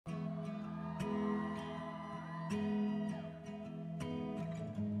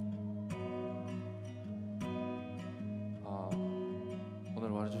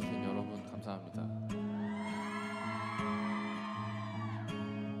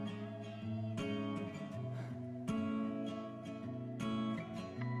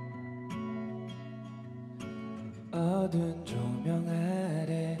어두운 조명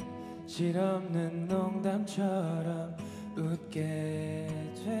아래 실없는 농담처럼 웃게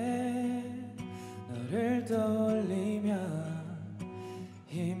돼. 너를 떠올리면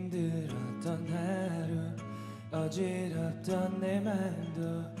힘들었던 하루, 어지럽던 내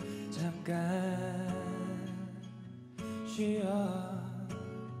맘도 잠깐 쉬어.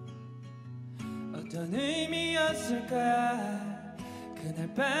 어떤 의미였을까?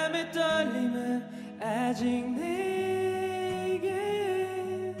 그날 밤의 떨림은 아직 내게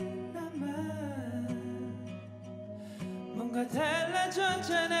남아. 뭔가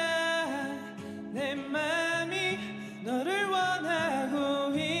달라졌잖아. 내 맘이 너를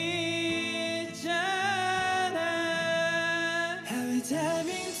원하고 있잖아. How we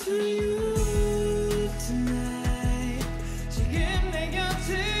diving to you tonight. 지금 내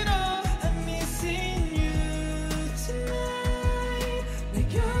곁으로 I'm missing you tonight. 내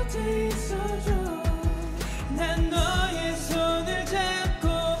곁에 있어줘. 난 너의 손을 잡고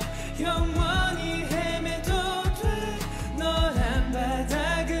영원히 헤매도 돼. 너란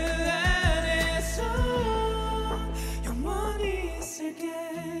바다 그 안에서 영원히 있을게.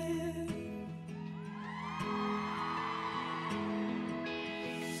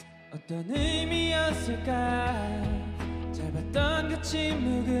 어떤 의미였을까? 짧았던 그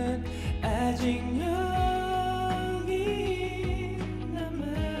침묵은 아직 여기 남아.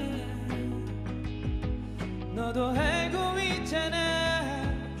 너도 알고 있잖아.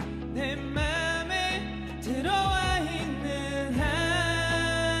 내 맘에 들어와 있는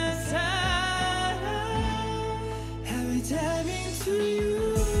한 사람. How we diving to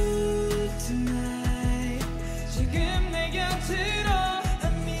you tonight. 지금 내 곁으로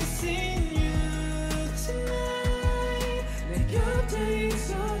I'm missing you tonight. 내 곁에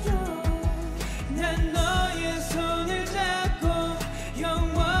있어줘. 난 너의 손을 잡고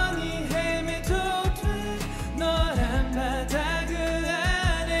영원히 헤매도 돼. 너란 바다 그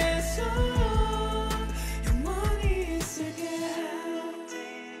안에서 영원히 있을게.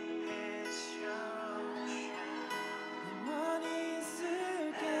 영원히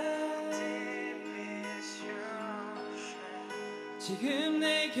있을게. 지금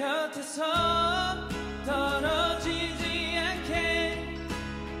내 곁에서 떨어지지 않게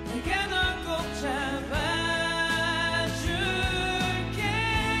내가 널 꼭 잡아줄게.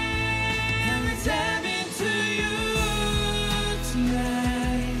 I'm diving to you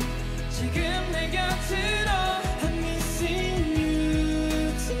tonight. 지금 내 곁으로 I'm missing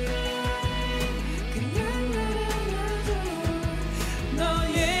you tonight. 그냥 나를 놔줘.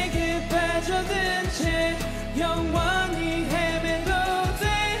 너에게 빠져든 채 영원히 헤매도 돼.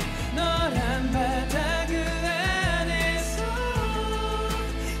 너란 바다 그 안에서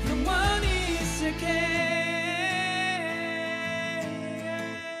영원히 있을게.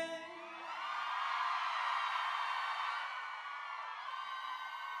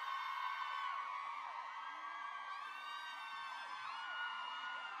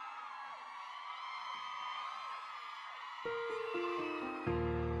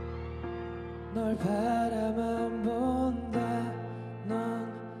 널 바라만 본다.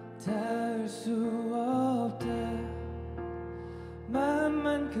 넌 닿을 수 없다.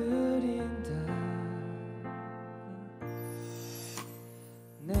 마음만 그린다.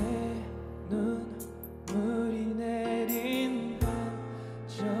 내 눈물이 내린 밤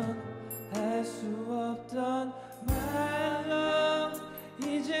전할 수 없던 말로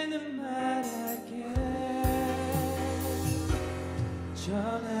이제는 말할게.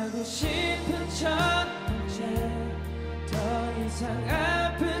 전하고 싶은 첫 번째, 더 이상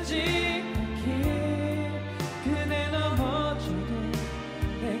아프지 않길. 그대 넘어져도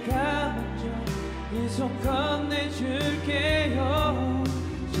내가 먼저 이 손 건네줄게요.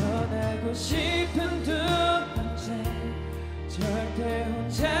 전하고 싶은 두 번째, 절대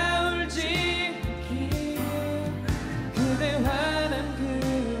혼자 울지 않길. 그대 환한 그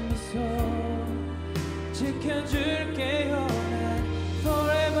미소 지켜줄게요.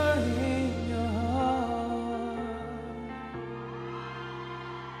 Forever in your heart.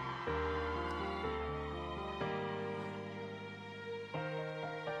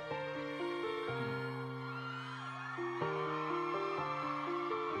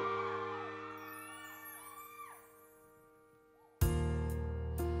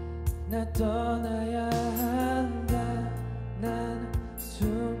 나 떠나야 한다. 난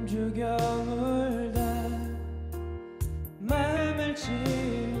숨죽여 울다. 마음을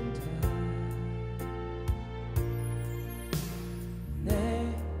지운다.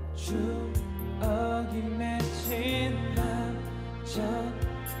 내 추억이 맺힌 맘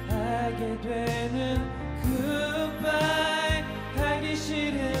전하게 되는 goodbye. 하기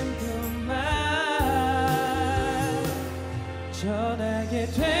싫은 그 말 전하게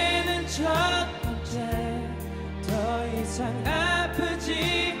되는 첫 번째 더 이상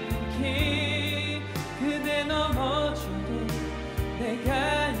아프지 않기 그대 넘어져도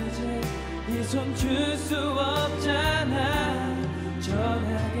내가 이제 이 손 줄 수 없잖아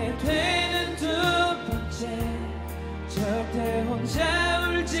전하게 되는 두 번째 절대 혼자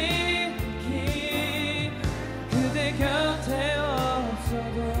울지 않기 그대 곁에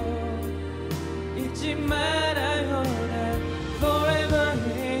없어도 잊지 말아요 난 forever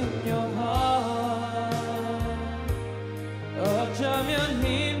in your heart 어쩌면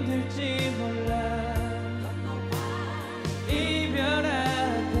힘들지 몰라 이별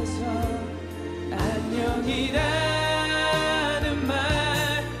앞에서 안녕이라는 말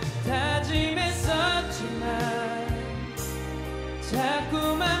다짐했었지만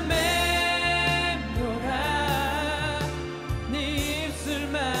자꾸만 맴돌아 네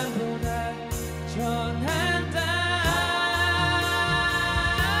입술만 보다 전한다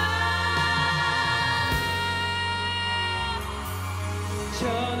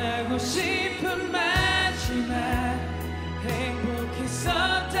전하고 싶은 마지막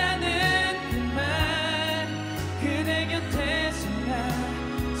행복했었다는 그 말 그대 곁에서 나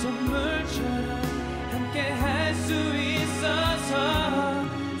선물처럼 함께 할 수 있어서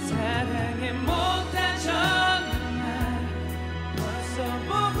사랑해 못한 정말 벌써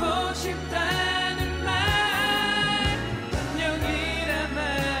보고 싶다는 말 안녕이란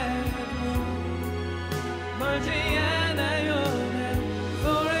말도 멀지 않아요 난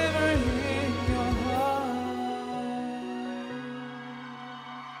forever in your heart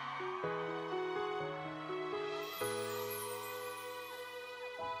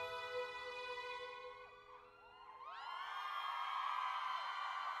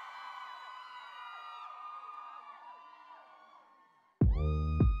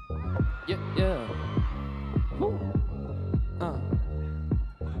Yeah, yeah. Woo.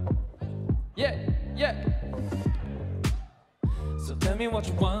 Yeah, yeah. So tell me what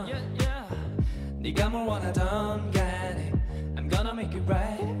you want Yeah, yeah. 네가 뭘 원하던 간에 I'm gonna make it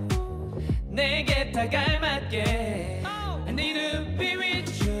right 내게 딱 알맞게 I need to be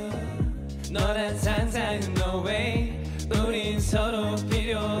with you 너란 상상은 no way 우린 서로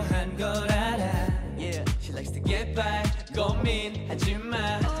필요한 걸 알아 Yeah, she likes to get by 고민하지마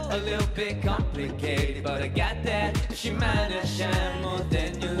A little bit complicated but I got that She might have shine more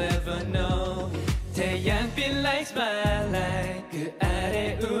than you'll ever know 태양빛 like spotlight 그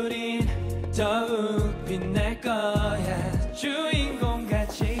아래 우린 더욱 빛날 거야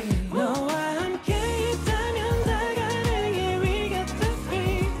주인공같이 너와 함께 있다면 다 가능해 We got the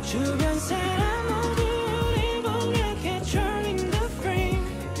fame 주변 사람 모두 우릴 공략해 You're in the frame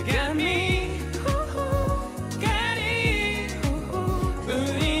You got me got it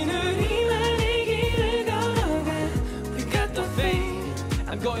우린 우리만의 길을 걸어가 We got the fame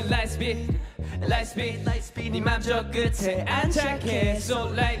I'm going light speed 네 맘 저 끝에 안착해 So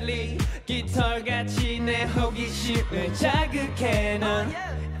lightly 깃털같이 내 호기심을 자극해 넌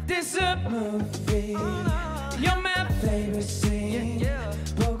This a movie You're my favorite scene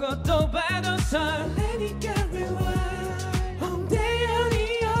보고 또 봐도 설레니까 rewind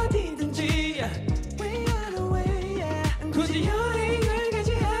홍대연이 어디든지 We on the way 굳이 여행을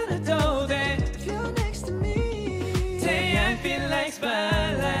가지 않아도 돼 If you're next to me 태양빛 like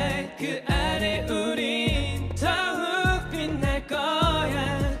spotlight 그 아래 우린 더욱 빛날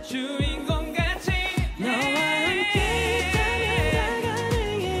거야 주인공같이 너와 함께 있다면 다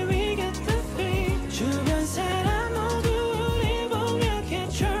가능해 We got the fame 주변 사람 모두 우릴 공략해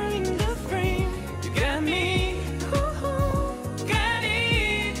You're in the frame You got me got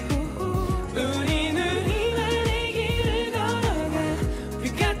it 우린 우리만의 길을 걸어가 We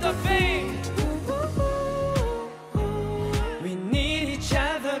got the fame We need each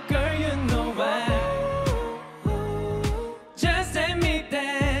other girl you know why Just admit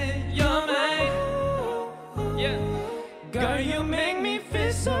that you're mine Yeah Girl you make me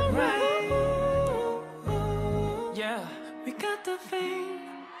feel so right Yeah We got the fame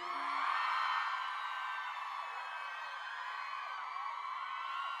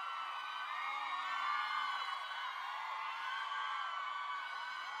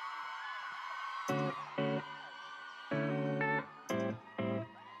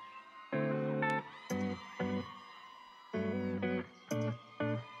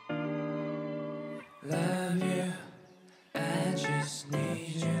Love you, I just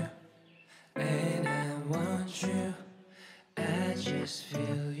need you, and I want you, I just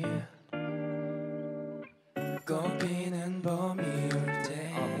feel you. 꽃피는 봄이 올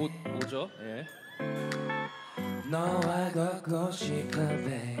때, 뭐죠? 예. 너와 걷고 싶어,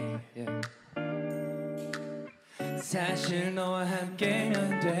 babe. 예. 사실 너와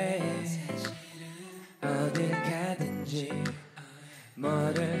함께면 돼. 어딜 가든지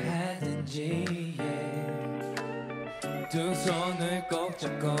뭐를 하든지 두 손을 꼭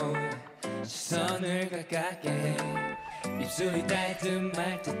잡고 시선을 가깝게 해. 입술이 닿을 듯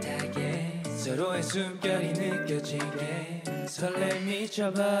말 듯하게 서로의 숨결이 느껴지게 설렘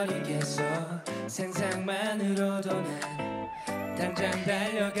미쳐버리겠어. 상상만으로도 난 당장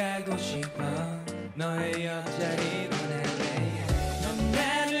달려가고 싶어. 너의 옆자리로 나게. 넌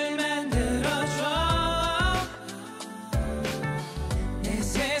나를 만들어줘. 내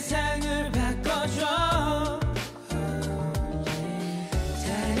세상을 바꿔줘.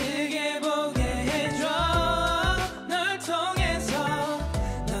 다르게 보게 해줘. 널 통해서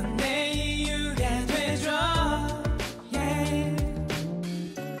넌 내 이유가 돼줘.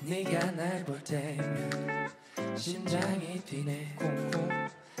 네가 날 볼 때면 심장이 뛰네. 콩콩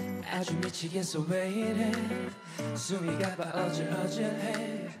아주 미치겠어. 왜 이래 숨이 가빠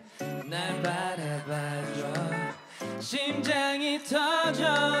어질어질해. 날 바라봐줘. 심장이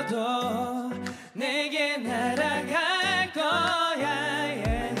터져도 내게 날아갈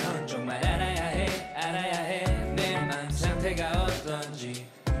거야. 넌 정말 알아야 해 알아야 해. 내 맘 상태가 어떤지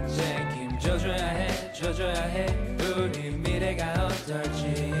책임져줘야 해 줘줘야 해. 우리 미래가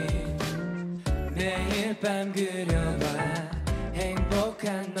어떨지 매일 밤 그려봐.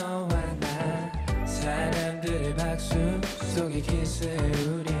 행복한 너와 나 사람들의 박수 속에 키스해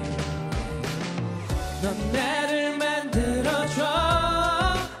우리. 넌 나를 만들어줘.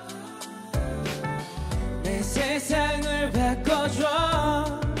 내 세상을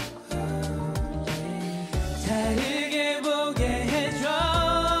바꿔줘. 다르게 보게 해줘.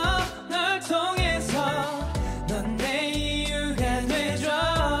 널 통해서 넌 내 이유가 돼줘.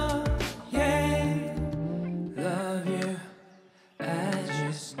 Love you, I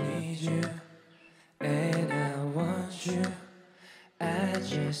just need you, and I want you, I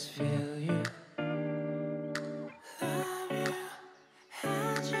just feel you.